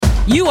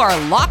You are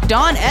Locked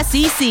On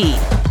SEC,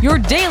 your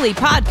daily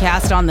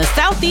podcast on the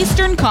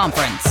Southeastern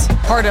Conference.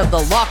 Part of the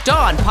Locked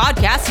On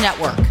Podcast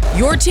Network,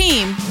 your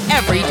team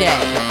every day.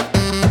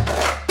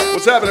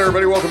 What's happening,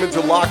 everybody? Welcome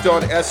into Locked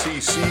On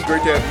SEC.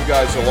 Great to have you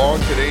guys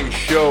along. Today's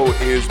show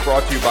is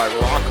brought to you by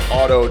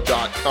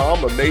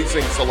RockAuto.com.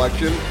 Amazing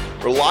selection,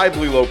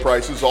 reliably low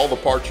prices, all the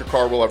parts your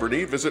car will ever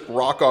need. Visit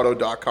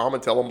RockAuto.com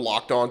and tell them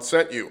Locked On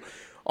sent you.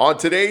 On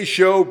today's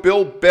show,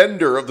 Bill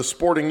Bender of the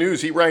Sporting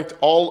News. He ranked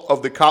all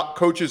of the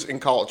coaches in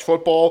college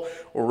football.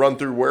 We'll run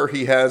through where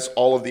he has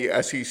all of the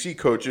SEC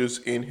coaches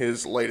in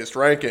his latest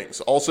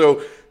rankings.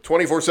 Also,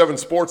 24/7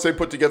 Sports, they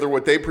put together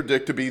what they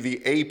predict to be the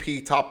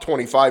AP top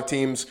 25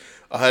 teams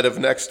ahead of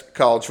next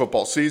college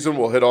football season.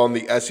 We'll hit on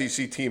the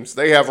SEC teams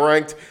they have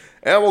ranked,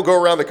 and we'll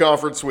go around the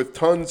conference with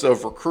tons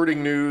of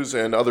recruiting news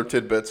and other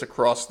tidbits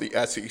across the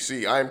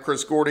SEC. I am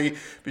Chris Gordy.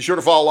 Be sure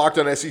to follow Locked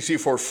On SEC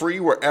for free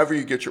wherever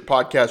you get your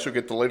podcast. You'll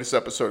get the latest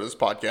episode of this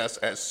podcast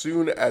as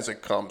soon as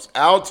it comes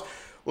out.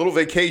 Little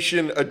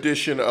vacation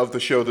edition of the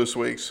show this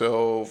week,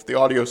 so if the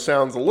audio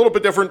sounds a little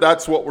bit different,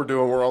 that's what we're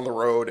doing. We're on the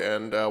road,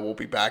 and we'll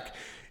be back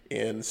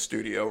in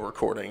studio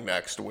recording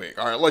next week.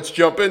 All right, let's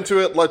jump into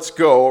it. Let's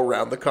go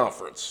around the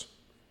conference.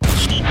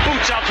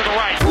 Boots out to the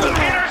right.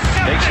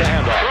 Takes the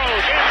handoff.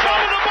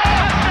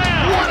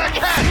 What a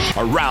catch!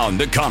 Around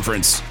the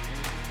conference.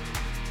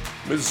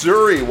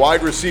 Missouri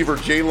wide receiver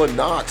Jalen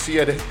Knox. He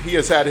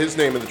has had his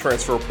name in the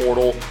transfer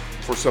portal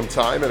for some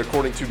time, and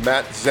according to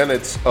Matt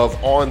Zenitz of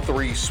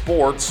On3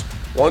 Sports,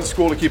 one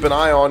school to keep an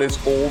eye on is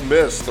Ole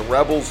Miss. The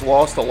Rebels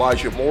lost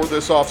Elijah Moore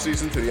this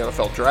offseason to the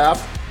NFL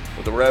draft,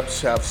 but the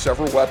Rebs have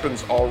several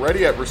weapons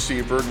already at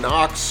receiver.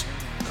 Knox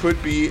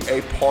could be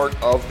a part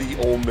of the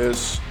Ole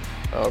Miss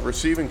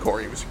receiving corps.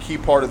 He was a key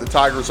part of the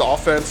Tigers'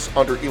 offense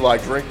under Eli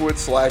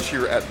Drinkwitz last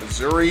year at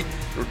Missouri.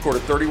 He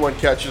recorded 31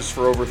 catches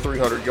for over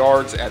 300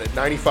 yards, added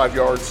 95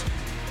 yards,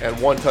 and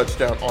 1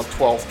 touchdown on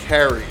 12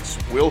 carries.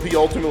 Will he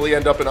ultimately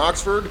end up in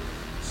Oxford?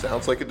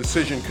 Sounds like a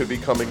decision could be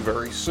coming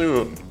very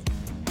soon.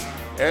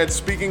 And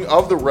speaking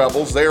of the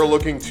Rebels, they are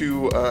looking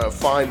to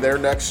find their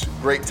next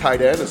great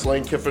tight end as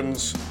Lane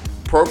Kiffin's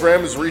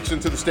program has reached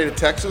into the state of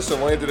Texas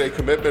and landed a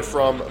commitment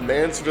from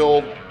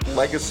Mansfield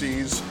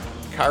Legacy's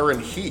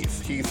Kyron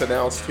Heath. Heath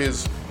announced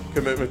his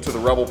commitment to the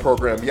Rebel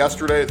program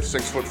yesterday. The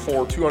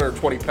 6'4",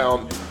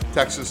 220-pound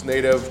Texas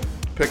native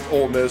picked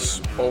Ole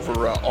Miss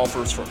over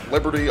offers from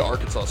Liberty,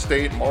 Arkansas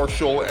State,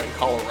 Marshall, and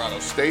Colorado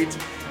State.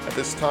 At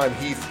this time,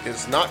 Heath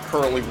is not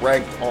currently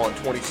ranked on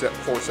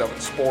 24/7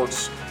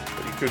 Sports,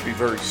 but he could be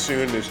very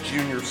soon. His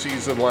junior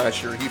season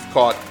last year, Heath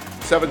caught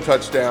 7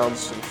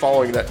 touchdowns, and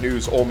following that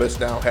news, Ole Miss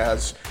now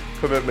has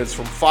commitments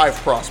from 5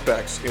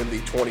 prospects in the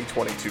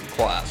 2022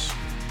 class.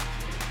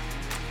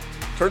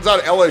 Turns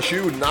out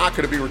LSU not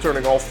going to be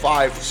returning all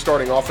 5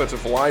 starting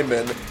offensive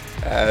linemen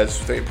as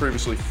they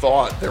previously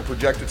thought. Their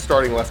projected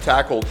starting left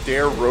tackle,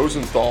 Dare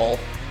Rosenthal,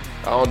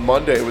 on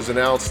Monday was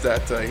announced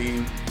that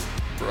the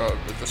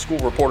school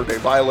reported a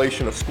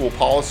violation of school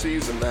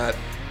policies and that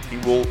he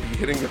will be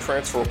hitting the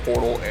transfer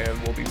portal and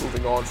will be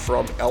moving on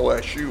from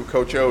LSU.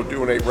 Coach O,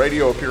 doing a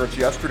radio appearance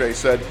yesterday,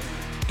 said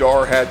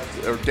Dare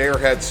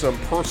had some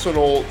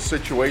personal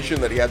situation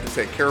that he had to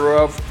take care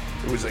of.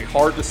 It was a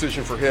hard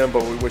decision for him,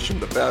 but we wish him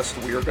the best.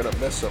 We are going to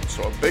miss him.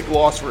 So a big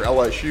loss for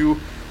LSU,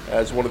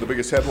 as one of the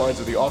biggest headlines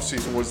of the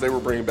offseason was they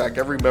were bringing back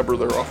every member of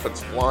their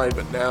offensive line,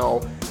 but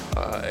now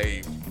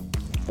a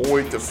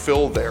void to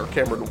fill there.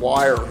 Cameron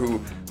Wire,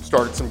 who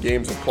started some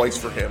games in place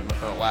for him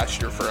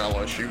last year for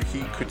LSU,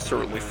 he could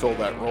certainly fill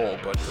that role,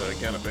 but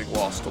again, a big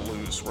loss to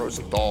lose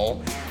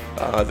Rosenthal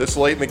this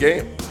late in the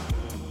game.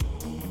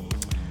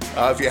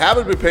 If you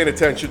haven't been paying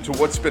attention to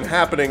what's been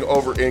happening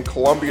over in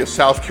Columbia,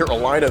 South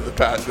Carolina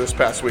this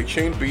past week,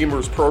 Shane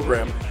Beamer's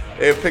program,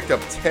 they have picked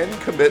up 10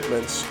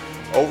 commitments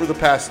over the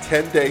past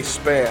 10-day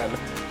span.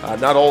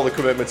 Not all the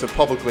commitments have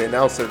publicly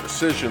announced their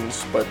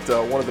decisions, but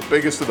one of the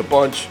biggest of the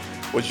bunch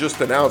was just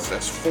announced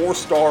as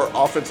 4-star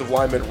offensive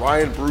lineman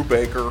Ryan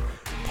Brubaker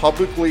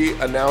publicly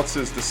announced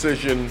his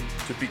decision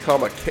to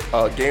become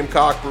a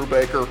Gamecock.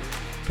 Brubaker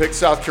picked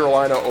South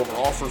Carolina over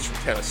offers from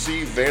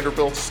Tennessee,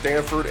 Vanderbilt,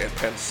 Stanford, and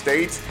Penn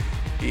State.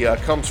 He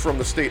comes from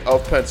the state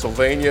of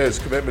Pennsylvania. His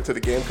commitment to the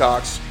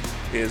Gamecocks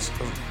is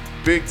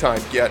a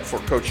big-time get for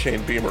Coach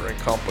Shane Beamer and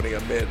company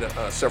amid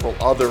several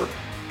other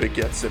big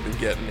gets they've been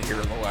getting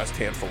here in the last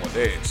handful of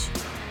days.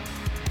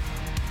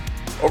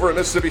 Over at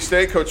Mississippi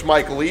State, Coach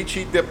Mike Leach,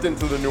 he dipped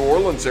into the New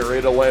Orleans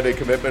area to land a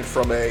commitment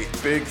from a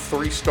big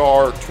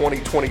 3-star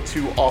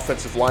 2022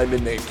 offensive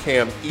lineman named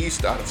Cam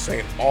East out of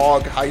St.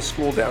 Aug High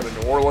School down in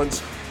New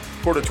Orleans.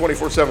 According to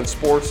 24/7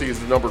 Sports, he is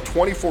the number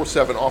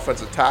 24/7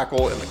 offensive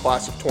tackle in the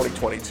class of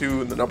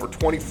 2022 and the number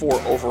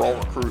 24 overall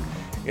recruit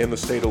in the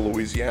state of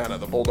Louisiana.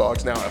 The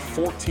Bulldogs now have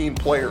 14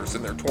 players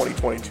in their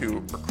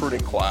 2022 recruiting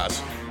class,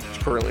 which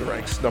currently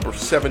ranks number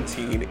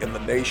 17 in the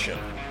nation.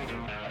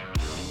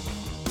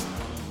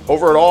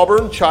 Over at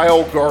Auburn,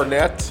 Chyle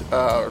Garnett,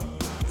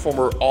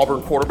 former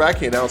Auburn quarterback,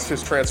 he announced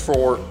his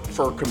transfer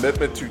for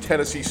commitment to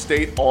Tennessee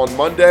State on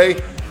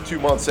Monday, 2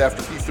 months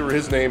after he threw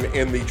his name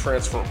in the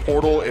transfer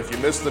portal. If you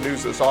missed the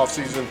news this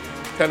offseason,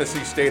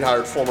 Tennessee State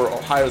hired former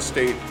Ohio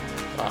State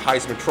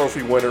Heisman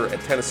Trophy winner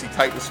and Tennessee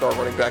Titans star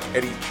running back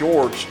Eddie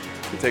George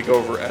to take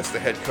over as the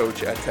head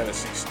coach at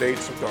Tennessee State.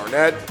 So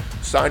Garnett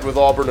signed with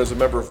Auburn as a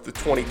member of the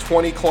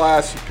 2020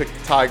 class. He picked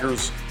the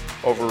Tigers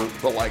over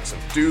the likes of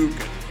Duke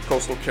and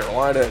Coastal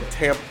Carolina and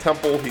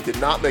Temple. He did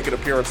not make an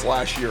appearance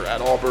last year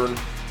at Auburn.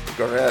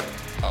 Garnett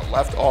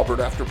left Auburn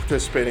after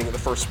participating in the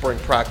first spring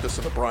practice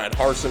of the Brian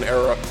Harsin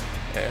era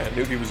and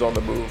knew he was on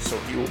the move, so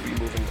he will be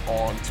moving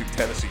on to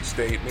Tennessee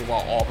State.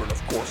 Meanwhile, Auburn,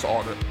 of course,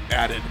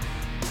 added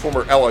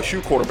former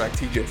LSU quarterback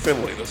TJ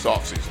Finley this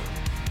offseason.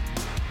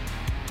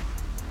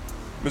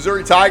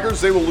 Missouri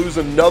Tigers, they will lose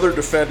another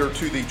defender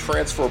to the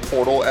transfer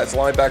portal as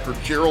linebacker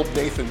Gerald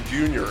Nathan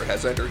Jr.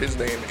 has entered his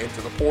name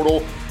into the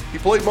portal. He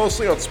played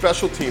mostly on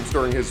special teams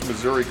during his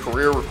Missouri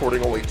career,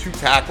 recording only 2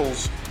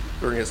 tackles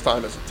during his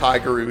time as a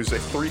Tiger. He was a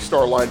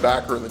 3-star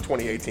linebacker in the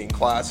 2018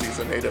 class. He's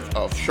a native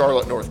of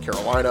Charlotte, North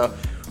Carolina.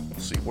 We'll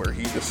see where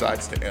he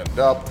decides to end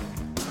up.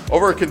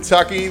 Over at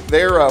Kentucky,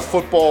 their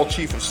football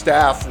chief of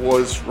staff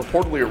was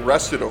reportedly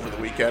arrested over the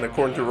weekend.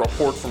 According to a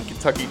report from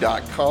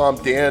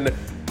Kentucky.com, Dan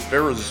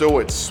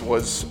Berezowitz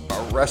was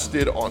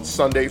arrested on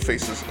Sunday,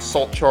 faces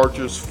assault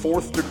charges.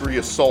 4th-degree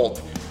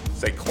assault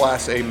is a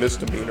Class A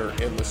misdemeanor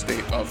in the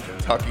state of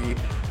Kentucky.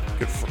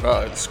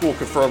 The school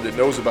confirmed it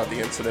knows about the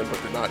incident,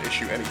 but did not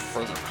issue any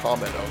further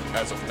comment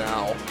as of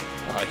now.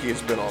 He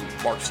has been on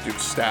Mark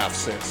Stoops' staff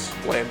since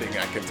landing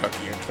at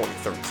Kentucky in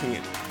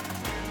 2013.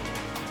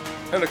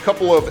 And a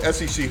couple of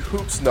SEC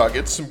hoops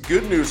nuggets. Some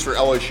good news for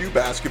LSU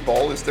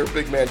basketball is their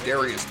big man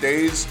Darius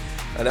Days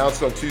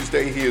announced on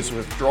Tuesday he is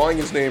withdrawing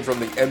his name from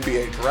the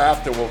NBA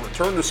draft and will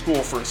return to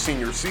school for a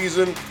senior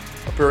season.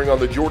 Appearing on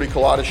the Jordy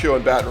Culotta Show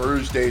in Baton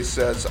Rouge, Days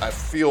says, "I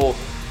feel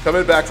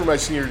coming back for my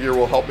senior year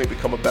will help me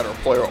become a better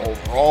player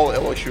overall."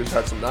 LSU has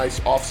had some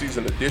nice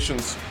offseason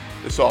additions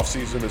this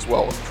offseason as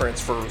well, with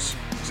transfers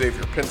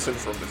Xavier Pinson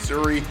from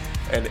Missouri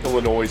and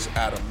Illinois'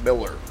 Adam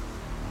Miller.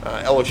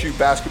 LSU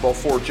basketball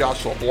forward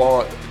Josh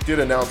LeBlanc did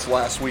announce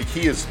last week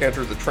he has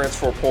entered the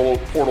transfer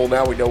portal.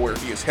 Now we know where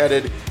he is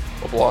headed.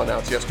 LeBlanc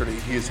announced yesterday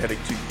he is heading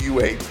to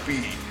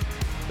UAB.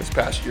 This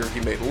past year, he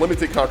made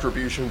limited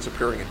contributions,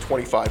 appearing in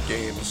 25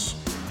 games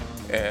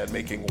and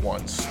making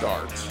 1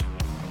 start.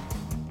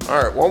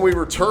 All right, when we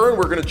return,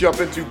 we're going to jump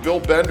into Bill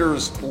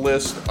Bender's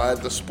list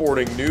at the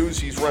Sporting News.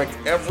 He's ranked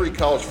every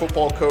college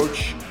football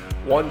coach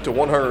 1 to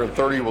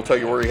 130. We'll tell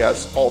you where he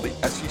has all the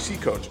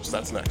SEC coaches.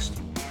 That's next.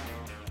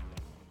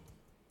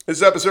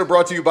 This episode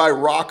brought to you by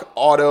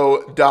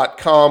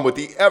RockAuto.com. With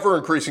the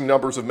ever-increasing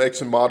numbers of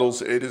makes and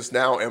models, it is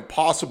now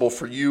impossible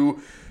for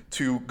you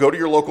to go to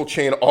your local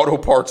chain auto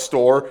parts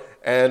store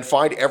and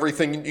find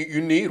everything you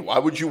need. Why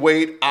would you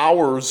wait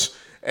hours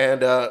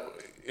and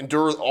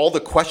endure all the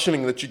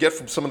questioning that you get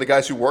from some of the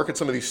guys who work at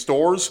some of these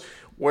stores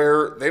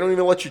where they don't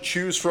even let you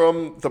choose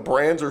from the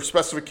brands or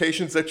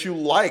specifications that you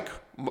like?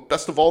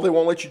 Best of all, they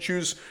won't let you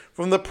choose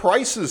from the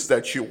prices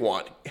that you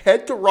want.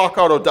 Head to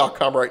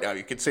rockauto.com right now.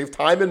 You can save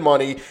time and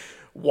money.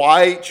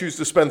 Why choose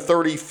to spend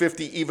 30,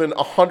 50, even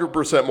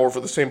 100% more for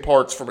the same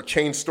parts from a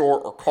chain store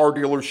or car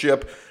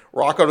dealership?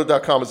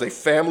 RockAuto.com is a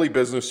family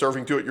business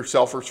serving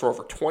do-it-yourselfers for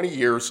over 20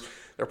 years.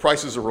 Their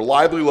prices are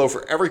reliably low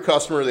for every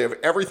customer. They have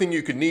everything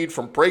you can need,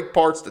 from brake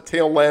parts to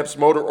tail lamps,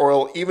 motor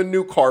oil, even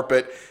new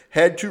carpet.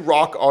 Head to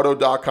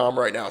rockauto.com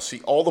right now.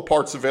 See all the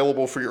parts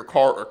available for your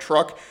car or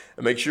truck,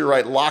 and make sure you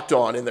write Locked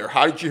On in their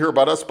 "How did you hear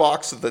about us"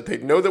 box so that they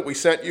know that we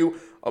sent you.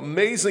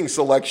 Amazing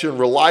selection,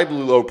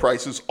 reliably low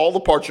prices, all the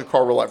parts your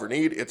car will ever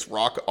need. It's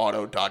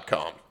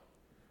rockauto.com.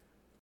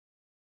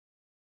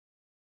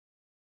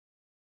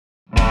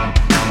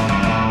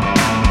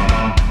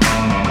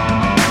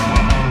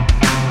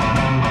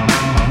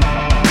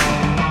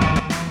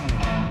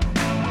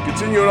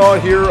 Continuing on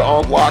here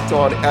on Locked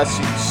On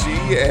SEC,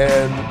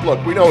 and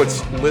look, we know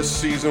it's list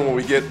season when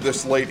we get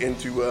this late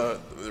into the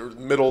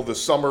middle of the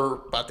summer,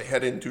 about to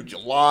head into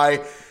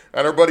July.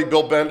 And our buddy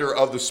Bill Bender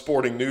of the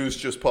Sporting News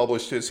just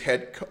published his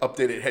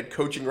updated head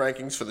coaching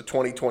rankings for the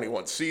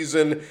 2021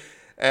 season.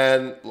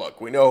 And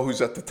look, we know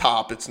who's at the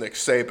top. It's Nick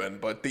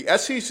Saban. But the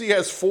SEC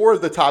has 4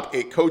 of the top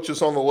 8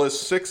 coaches on the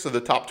list, 6 of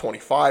the top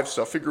 25.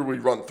 So I figured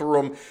we'd run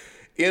through them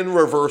in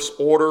reverse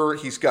order.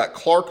 He's got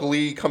Clark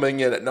Lee coming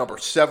in at number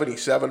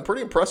 77.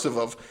 Pretty impressive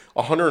of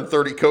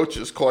 130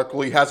 coaches. Clark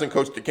Lee hasn't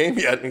coached a game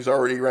yet, and he's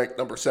already ranked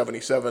number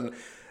 77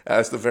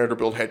 as the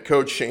Vanderbilt head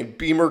coach. Shane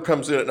Beamer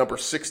comes in at number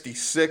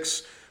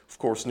 66. Of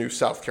course, new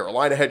South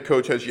Carolina head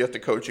coach has yet to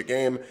coach a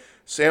game.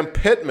 Sam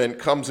Pittman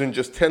comes in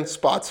just 10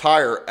 spots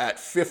higher at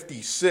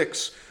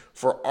 56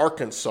 for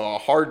Arkansas.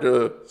 Hard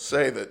to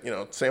say that,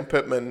 Sam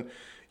Pittman,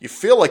 you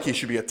feel like he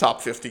should be a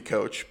top 50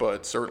 coach,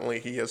 but certainly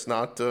he has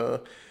not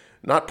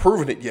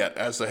proven it yet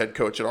as the head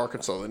coach at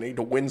Arkansas. They need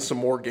to win some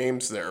more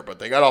games there, but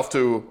they got off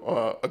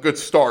to a good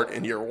start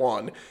in year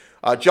 1.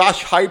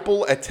 Josh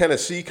Heupel at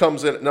Tennessee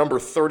comes in at number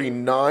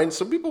 39.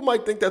 Some people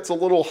might think that's a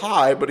little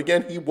high, but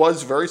again, he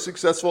was very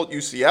successful at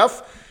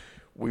UCF.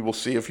 We will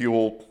see if he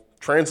will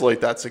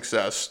translate that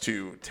success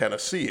to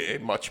Tennessee, a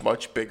much,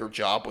 much bigger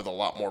job with a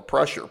lot more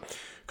pressure.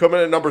 Coming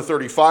in at number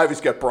 35,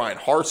 he's got Brian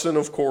Harsin,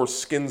 of course,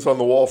 skins on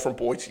the wall from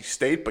Boise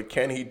State, but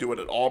can he do it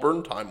at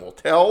Auburn? Time will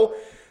tell.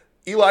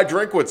 Eli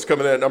Drinkwitz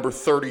coming in at number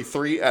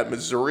 33 at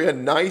Missouri. A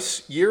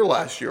nice year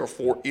last year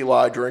for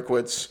Eli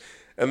Drinkwitz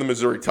and the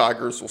Missouri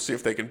Tigers. We'll see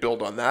if they can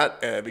build on that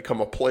and become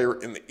a player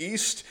in the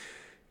East.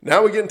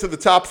 Now we get into the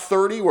top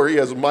 30, where he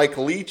has Mike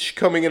Leach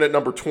coming in at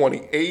number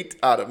 28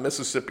 out of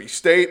Mississippi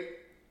State.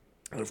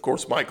 And, of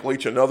course, Mike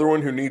Leach, another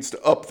one who needs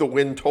to up the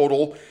win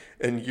total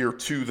in year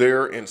 2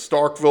 there in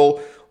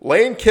Starkville.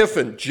 Lane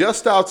Kiffin,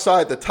 just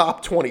outside the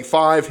top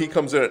 25. He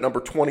comes in at number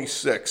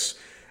 26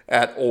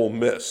 at Ole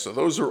Miss. So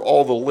those are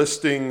all the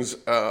listings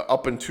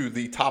up into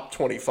the top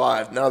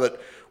 25. Now that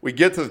we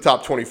get to the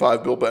top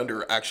 25, Bill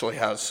Bender actually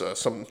has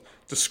some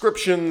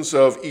descriptions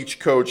of each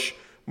coach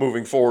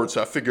moving forward.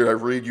 So I figured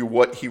I'd read you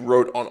what he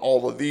wrote on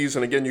all of these.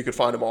 And again, you can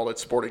find them all at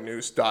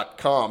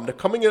sportingnews.com. Now,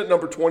 coming in at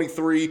number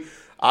 23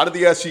 out of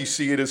the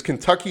SEC, it is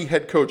Kentucky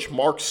head coach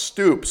Mark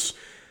Stoops.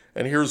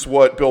 And here's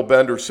what Bill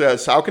Bender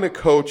says. How can a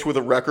coach with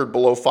a record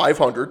below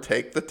 500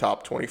 take the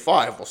top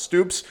 25? Well,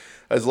 Stoops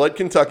has led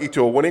Kentucky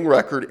to a winning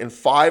record in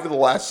 5 of the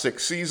last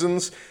 6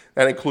 seasons.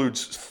 That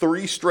includes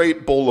 3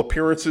 straight bowl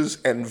appearances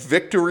and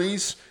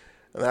victories.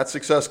 And that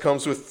success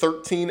comes with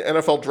 13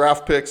 NFL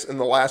draft picks in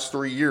the last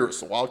 3 years.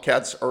 The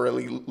Wildcats are a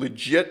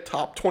legit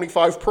top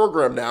 25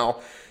 program now,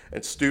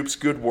 and Stoops'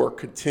 good work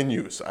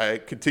continues. I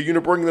continue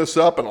to bring this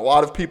up, and a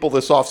lot of people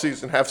this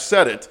offseason have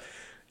said it.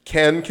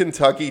 Can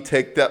Kentucky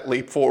take that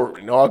leap forward?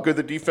 We know how good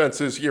the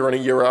defense is year in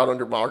and year out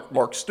under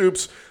Mark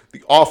Stoops.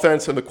 The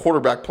offense and the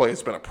quarterback play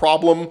has been a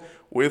problem.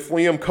 With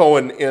Liam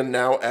Cohen in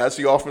now as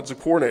the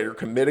offensive coordinator,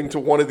 committing to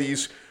one of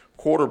these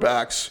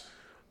quarterbacks,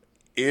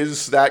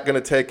 is that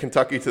going to take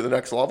Kentucky to the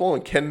next level?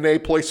 And can they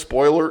play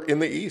spoiler in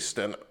the East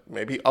and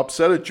maybe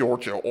upset a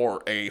Georgia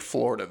or a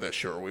Florida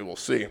this year? We will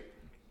see.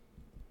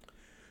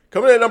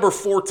 Coming in at number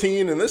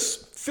 14, and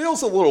this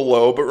feels a little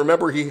low, but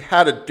remember he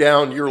had a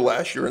down year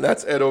last year, and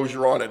that's Ed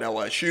Orgeron at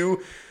LSU.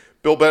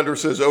 Bill Bender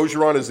says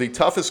Orgeron is the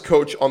toughest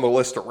coach on the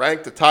list to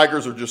rank. The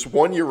Tigers are just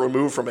 1 year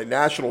removed from a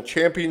national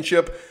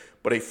championship,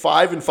 but a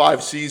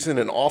 5-5 season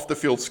and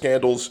off-the-field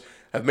scandals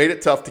have made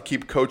it tough to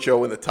keep Coach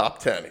O in the top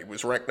 10. He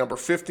was ranked number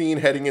 15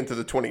 heading into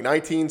the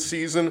 2019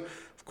 season.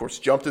 Of course,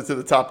 jumped into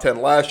the top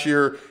 10 last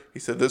year. He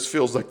said this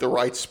feels like the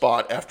right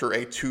spot after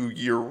a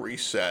 2-year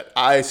reset.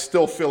 I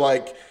still feel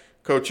like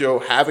Coach O,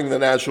 having the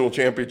national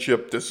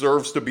championship,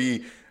 deserves to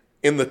be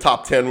in the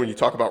top 10 when you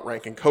talk about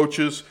ranking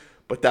coaches,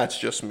 but that's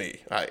just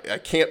me. I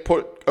can't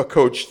put a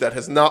coach that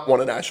has not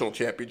won a national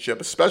championship,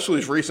 especially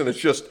as recent as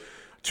just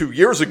 2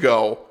 years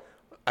ago.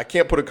 I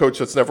can't put a coach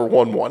that's never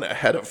won one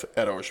ahead of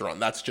Ed Orgeron.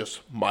 That's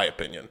just my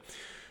opinion.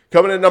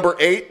 Coming in at number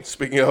 8,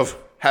 speaking of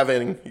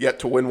having yet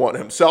to win one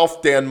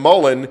himself, Dan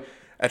Mullen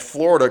at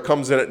Florida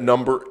comes in at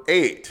number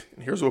 8.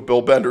 And here's what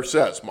Bill Bender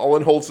says.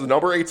 Mullen holds the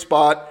number 8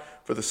 spot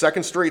for the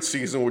second straight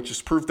season, which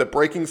is proof that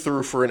breaking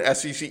through for an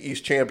SEC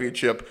East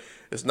championship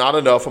is not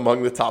enough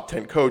among the top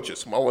 10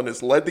 coaches. Mullen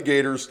has led the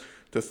Gators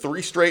to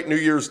 3 straight New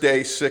Year's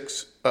Day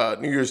 6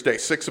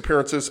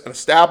 appearances and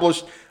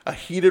established a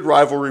heated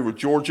rivalry with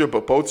Georgia,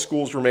 but both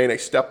schools remain a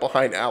step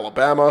behind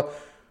Alabama.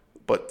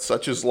 But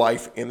such is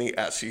life in the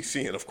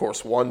SEC. And of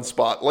course, one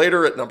spot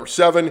later at number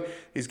 7,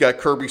 he's got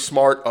Kirby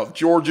Smart of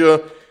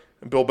Georgia.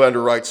 And Bill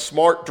Bender writes,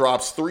 Smart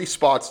drops 3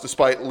 spots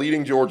despite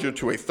leading Georgia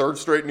to a 3rd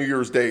straight New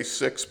Year's Day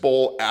 6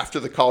 bowl after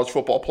the college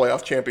football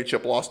playoff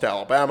championship loss to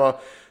Alabama.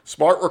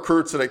 Smart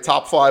recruits at a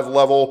top 5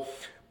 level,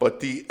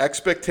 but the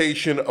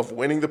expectation of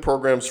winning the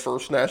program's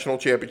first national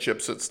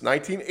championship since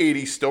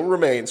 1980 still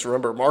remains.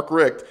 Remember, Mark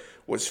Richt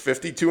was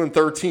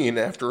 52-13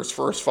 after his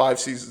first 5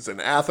 seasons in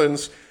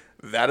Athens.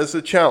 That is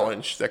a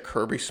challenge that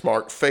Kirby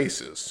Smart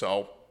faces.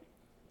 So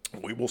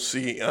we will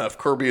see if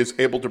Kirby is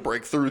able to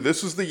break through.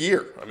 This is the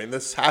year. I mean,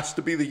 this has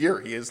to be the year.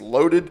 He is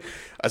loaded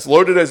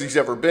as he's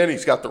ever been.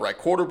 He's got the right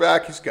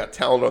quarterback. He's got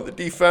talent on the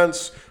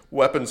defense,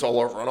 weapons all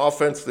over on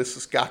offense. This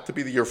has got to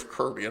be the year for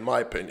Kirby, in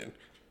my opinion.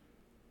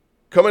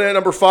 Coming in at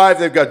number 5,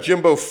 they've got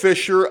Jimbo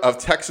Fisher of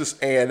Texas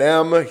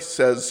A&M. He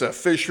says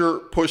Fisher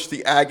pushed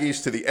the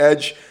Aggies to the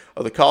edge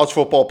of the college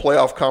football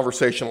playoff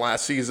conversation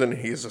last season.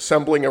 He's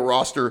assembling a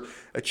roster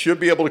that should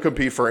be able to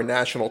compete for a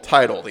national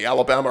title. The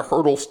Alabama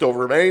hurdle still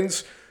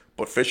remains,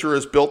 but Fisher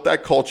has built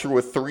that culture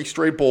with 3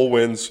 straight bowl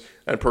wins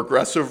and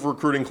progressive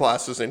recruiting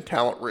classes in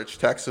talent-rich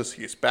Texas.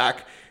 He is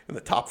back in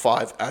the top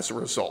 5 as a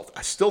result.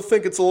 I still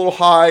think it's a little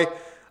high.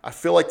 I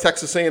feel like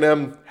Texas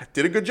A&M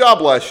did a good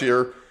job last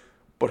year,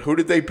 but who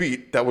did they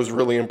beat that was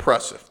really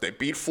impressive? They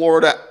beat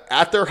Florida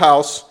at their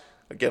house.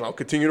 Again, I'll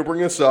continue to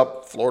bring this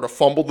up. Florida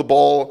fumbled the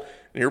ball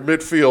near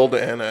midfield,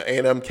 and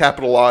A&M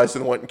capitalized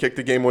and went and kicked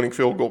the game-winning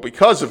field goal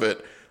because of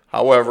it.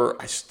 However,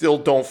 I still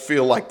don't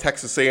feel like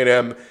Texas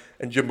A&M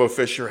and Jimbo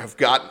Fisher have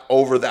gotten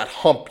over that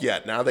hump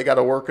yet. Now they got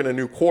to work in a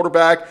new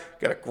quarterback,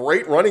 got a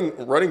great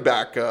running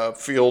back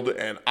field,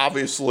 and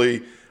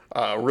obviously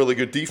really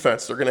good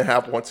defense they're going to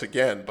have once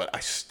again. But I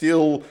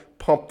still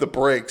pump the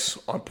brakes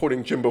on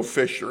putting Jimbo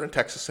Fisher and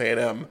Texas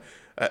A&M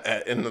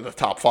in the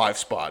top 5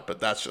 spot, but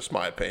that's just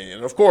my opinion.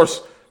 And of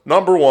course,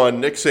 number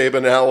 1, Nick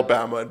Saban,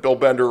 Alabama, and Bill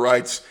Bender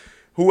writes,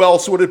 Who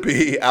else would it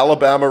be?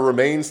 Alabama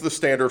remains the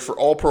standard for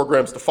all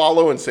programs to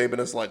follow, and Saban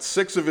has led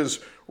 6 of his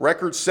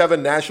record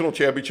 7 national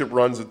championship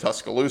runs in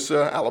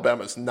Tuscaloosa.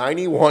 Alabama's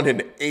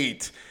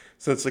 91-8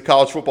 since the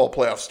college football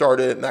playoff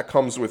started, and that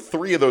comes with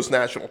 3 of those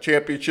national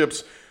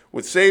championships.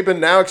 With Saban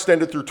now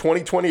extended through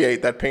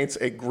 2028, that paints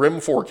a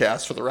grim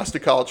forecast for the rest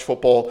of college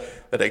football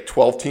that a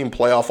 12-team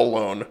playoff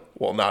alone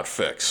will not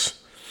fix.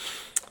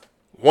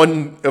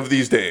 One of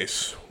these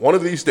days,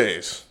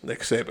 Nick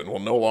Saban will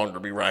no longer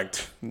be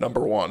ranked number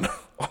 1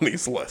 on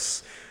these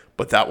lists.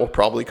 But that will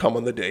probably come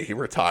on the day he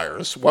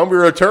retires. When we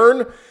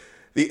return,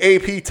 the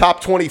AP Top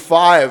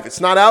 25.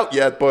 It's not out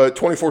yet, but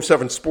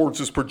 24/7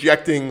 Sports is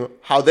projecting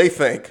how they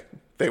think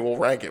they will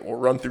rank it. We'll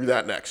run through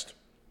that next.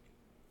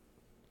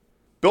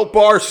 Built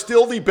Bar,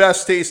 still the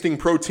best tasting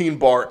protein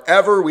bar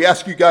ever. We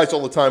ask you guys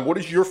all the time, what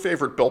is your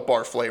favorite Built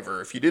Bar flavor?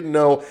 If you didn't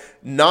know,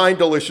 9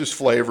 delicious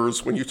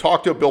flavors. When you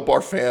talk to a Built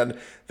Bar fan,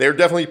 they're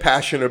definitely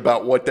passionate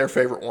about what their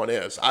favorite one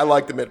is. I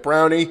like the mint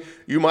brownie.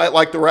 You might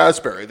like the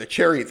raspberry, the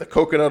cherry, the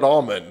coconut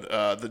almond,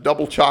 the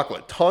double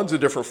chocolate. Tons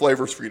of different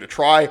flavors for you to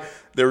try.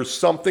 There's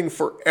something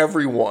for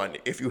everyone.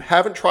 If you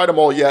haven't tried them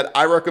all yet,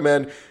 I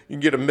recommend you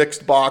can get a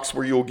mixed box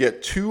where you'll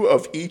get 2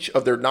 of each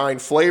of their 9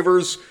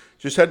 flavors.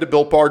 Just head to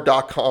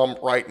BuiltBar.com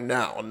right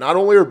now. Not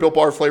only are Built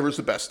Bar flavors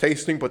the best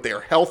tasting, but they are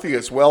healthy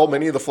as well.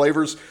 Many of the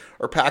flavors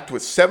are packed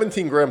with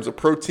 17 grams of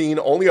protein,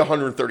 only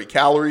 130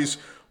 calories,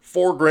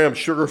 4 grams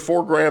sugar,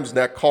 4 grams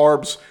net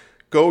carbs.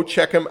 Go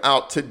check them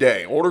out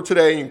today. Order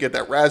today. You can get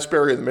that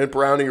raspberry or the mint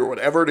brownie or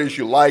whatever it is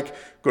you like.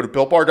 Go to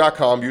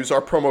BuiltBar.com. Use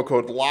our promo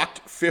code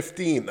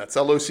LOCKED15. That's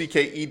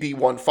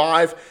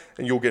LOCKED15,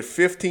 and you'll get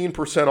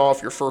 15%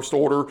 off your first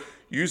order.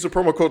 Use the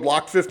promo code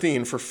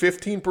LOCKED15 for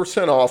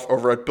 15% off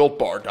over at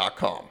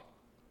BuiltBar.com.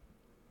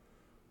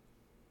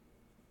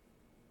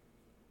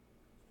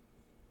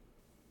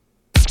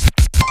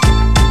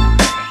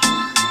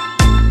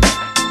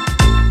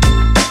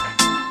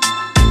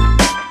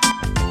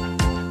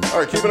 All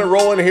right, keeping it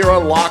rolling here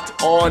on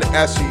Locked On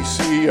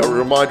SEC. A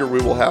reminder, we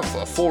will have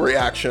a full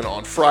reaction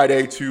on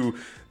Friday to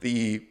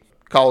the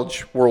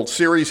College World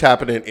Series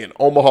happening in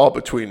Omaha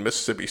between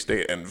Mississippi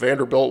State and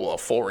Vanderbilt. We'll have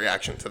a full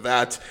reaction to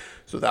that.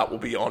 So that will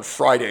be on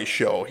Friday's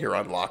show here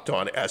on Locked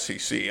On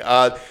SEC.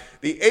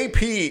 The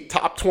AP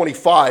Top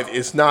 25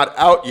 is not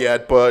out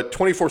yet, but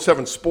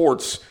 24/7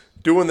 Sports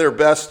doing their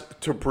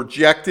best to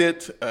project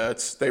it.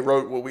 They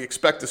wrote what we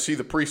expect to see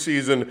the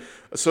preseason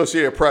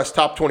Associated Press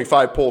Top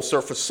 25 poll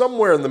surface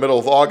somewhere in the middle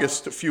of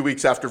August, a few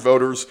weeks after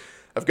voters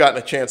have gotten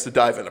a chance to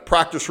dive into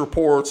practice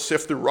reports,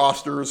 sift through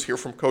rosters, hear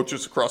from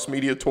coaches across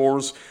media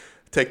tours,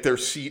 take their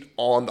seat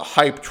on the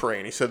hype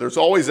train. He said there's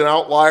always an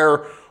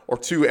outlier or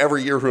 2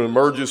 every year who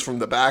emerges from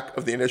the back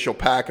of the initial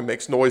pack and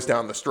makes noise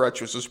down the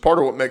stretch, which is part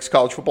of what makes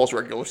college football's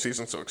regular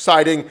season so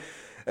exciting.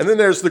 And then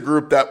there's the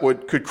group that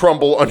could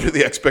crumble under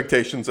the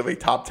expectations of a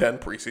top 10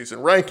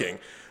 preseason ranking.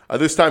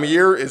 This time of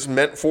year is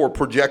meant for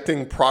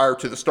projecting prior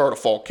to the start of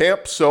fall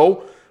camp,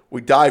 so we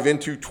dive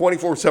into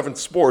 24/7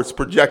 Sports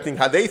projecting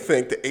how they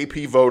think the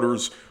AP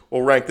voters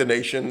will rank the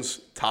nation's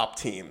top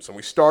teams. And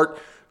we start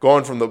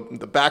going from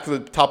the back of the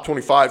top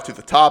 25 to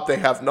the top. They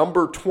have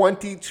number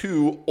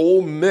 22,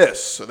 Ole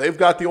Miss. So they've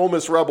got the Ole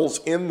Miss Rebels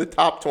in the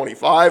top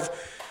 25.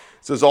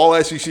 It says all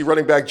SEC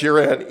running back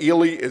Jerrion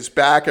Ealy is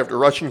back after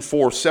rushing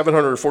for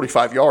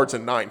 745 yards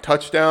and 9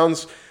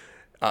 touchdowns.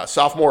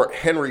 Sophomore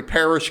Henry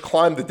Parrish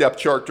climbed the depth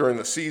chart during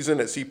the season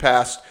as he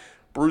passed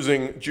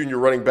bruising junior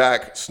running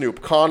back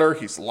Snoop Connor.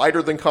 He's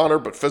lighter than Connor,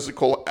 but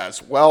physical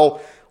as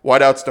well.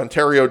 Wideouts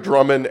Dontario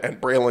Drummond and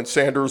Braylon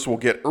Sanders will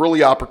get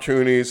early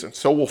opportunities, and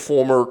so will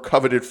former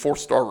coveted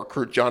 4-star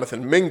recruit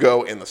Jonathan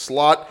Mingo in the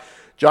slot.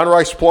 John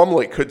Rice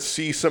Plumlee could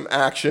see some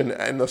action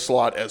in the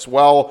slot as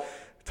well.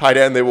 Tight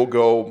end, they will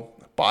go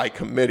by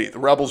committee. The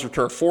Rebels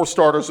return 4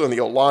 starters on the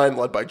O-line,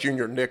 led by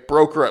junior Nick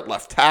Broker at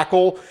left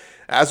tackle.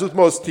 As with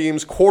most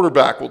teams,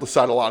 quarterback will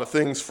decide a lot of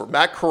things. For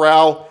Matt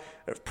Corral,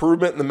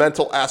 improvement in the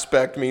mental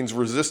aspect means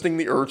resisting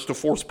the urge to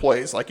force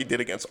plays like he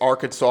did against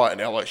Arkansas and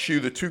LSU,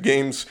 the 2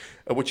 games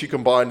in which he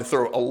combined to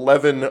throw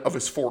 11 of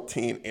his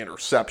 14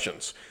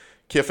 interceptions.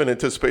 Kiffin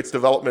anticipates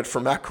development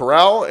from Matt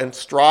Corral and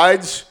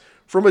strides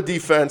from a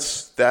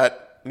defense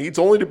that needs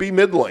only to be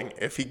middling.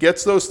 If he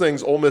gets those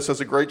things, Ole Miss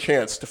has a great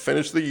chance to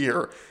finish the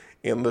year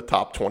in the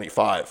top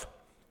 25.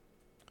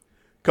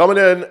 Coming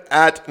in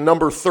at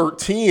number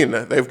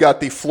 13, they've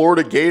got the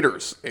Florida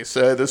Gators. They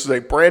say this is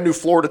a brand new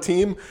Florida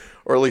team,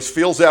 or at least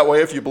feels that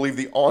way if you believe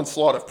the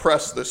onslaught of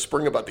press this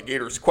spring about the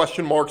Gators'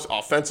 question marks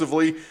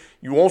offensively.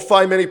 You won't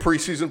find many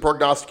preseason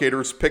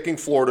prognosticators picking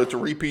Florida to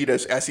repeat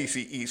as SEC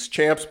East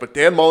champs, but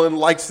Dan Mullen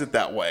likes it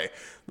that way.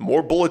 The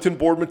more bulletin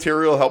board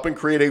material helping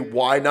create a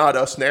why not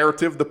us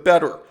narrative, the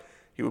better.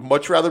 He would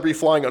much rather be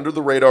flying under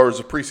the radar as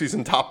a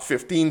preseason top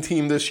 15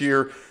 team this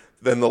year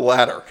than the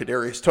latter.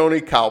 Kadarius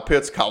Toney, Kyle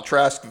Pitts, Kyle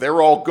Trask,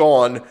 they're all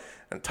gone,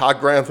 and Todd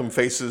Grantham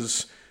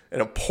faces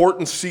an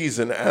important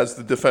season as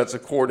the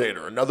defensive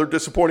coordinator. Another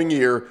disappointing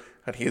year,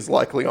 and he is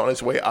likely on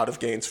his way out of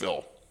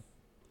Gainesville.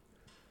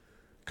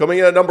 Coming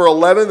in at number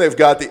 11, they've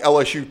got the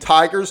LSU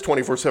Tigers.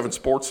 24/7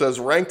 Sports says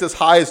ranked as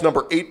high as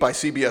number 8 by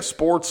CBS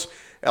Sports.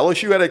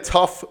 LSU had a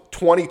tough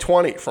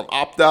 2020, from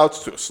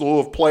opt-outs to a slew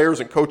of players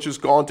and coaches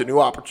gone to new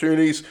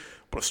opportunities,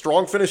 but a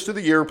strong finish to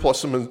the year, plus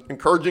some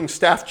encouraging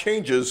staff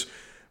changes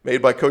made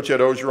by Coach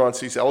Ed Ogeron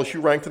sees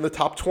LSU ranked in the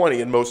top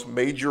 20 in most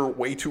major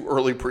way too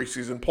early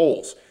preseason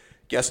polls.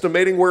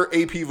 Guesstimating where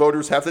AP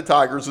voters have the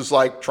Tigers is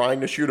like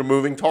trying to shoot a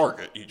moving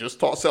target. You just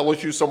toss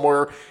LSU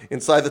somewhere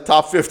inside the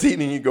top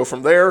 15 and you go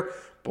from there.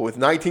 But with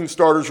 19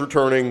 starters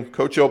returning,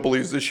 Coach O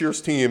believes this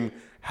year's team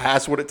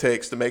has what it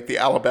takes to make the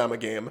Alabama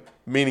game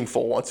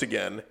meaningful once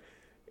again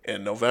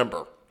in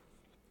November.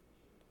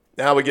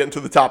 Now we get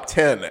into the top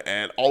 10,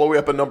 and all the way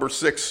up at number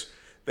 6,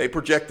 they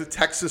project the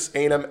Texas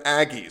A&M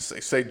Aggies. They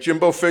say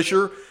Jimbo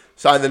Fisher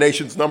signed the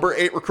nation's number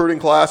 8 recruiting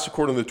class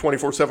according to the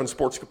 24/7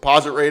 Sports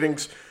composite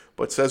ratings,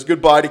 but says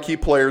goodbye to key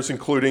players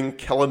including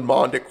Kellen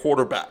Mond at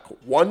quarterback.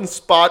 One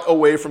spot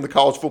away from the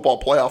college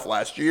football playoff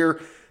last year,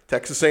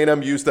 Texas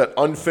A&M used that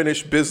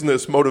unfinished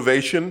business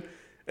motivation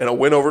and a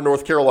win over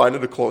North Carolina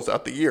to close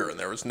out the year. And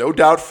there is no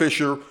doubt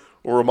Fisher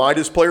will remind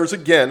his players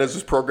again as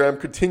his program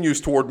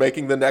continues toward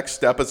making the next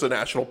step as a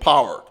national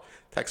power.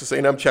 Texas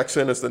A&M checks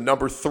in as the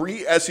number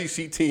 3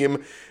 SEC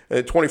team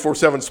in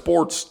 24/7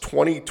 Sports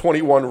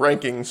 2021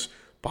 rankings,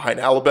 behind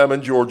Alabama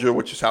and Georgia,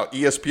 which is how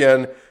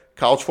ESPN,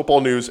 College Football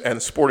News, and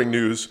Sporting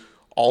News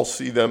all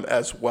see them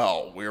as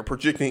well. We are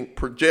projecting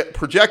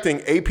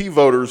AP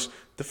voters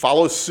to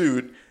follow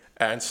suit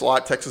and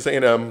slot Texas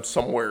A&M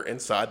somewhere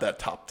inside that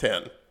top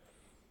 10.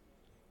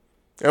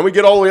 And we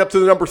get all the way up to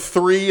the number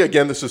 3.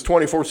 Again, this is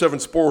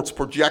 24/7 Sports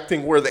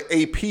projecting where the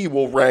AP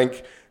will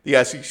rank the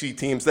SEC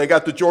teams. They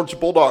got the Georgia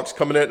Bulldogs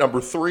coming in at number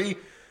 3.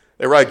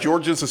 They write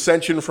Georgia's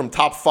ascension from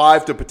top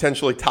 5 to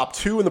potentially top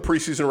 2 in the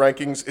preseason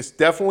rankings is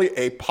definitely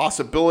a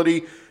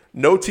possibility.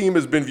 No team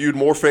has been viewed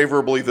more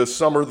favorably this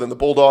summer than the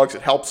Bulldogs.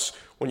 It helps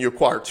when you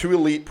acquire 2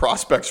 elite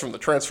prospects from the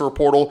transfer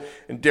portal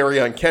in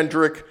Darian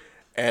Kendrick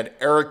and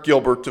Eric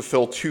Gilbert to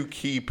fill 2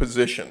 key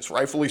positions.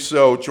 Rightfully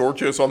so,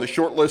 Georgia is on the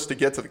short list to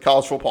get to the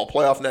college football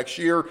playoff next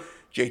year.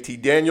 JT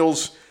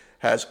Daniels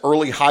has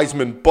early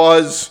Heisman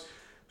buzz.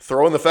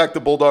 Throw in the fact the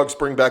Bulldogs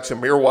bring back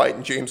Zamir White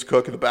and James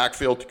Cook in the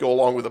backfield to go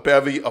along with a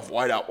bevy of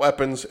wideout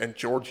weapons, and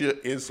Georgia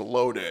is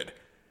loaded.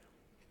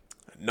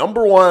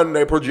 Number 1,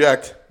 they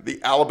project the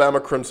Alabama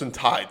Crimson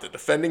Tide. The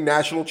defending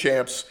national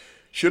champs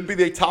should be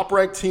the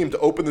top-ranked team to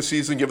open the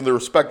season given the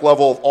respect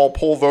level of all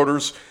poll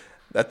voters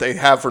that they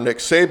have for Nick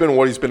Saban,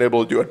 what he's been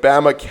able to do at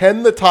Bama.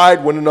 Can the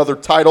Tide win another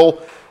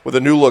title with a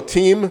new-look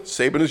team?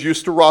 Saban is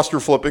used to roster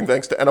flipping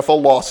thanks to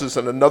NFL losses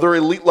and another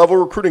elite-level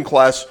recruiting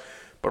class,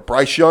 but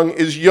Bryce Young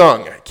is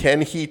young.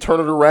 Can he turn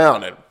it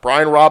around? And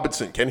Brian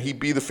Robinson, can he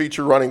be the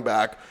feature running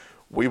back?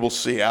 We will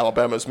see.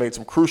 Alabama has made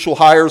some crucial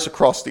hires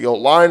across the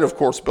O-line. Of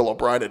course, Bill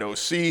O'Brien at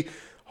OC,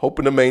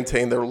 hoping to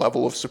maintain their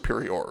level of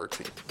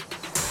superiority.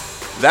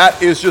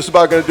 That is just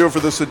about going to do it for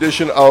this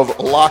edition of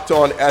Locked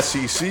On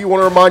SEC. I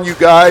want to remind you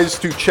guys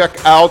to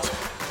check out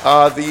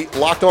the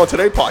Locked On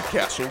Today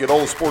podcast. You can get all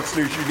the sports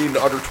news you need in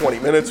under 20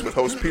 minutes with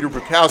host Peter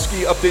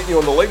Bukowski, updating you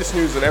on the latest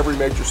news in every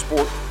major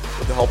sport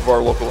with the help of our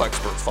local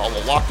experts. Follow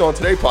the Locked On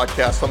Today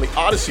podcast on the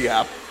Odyssey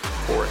app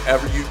or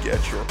wherever you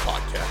get your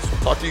podcasts.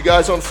 We'll talk to you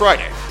guys on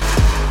Friday.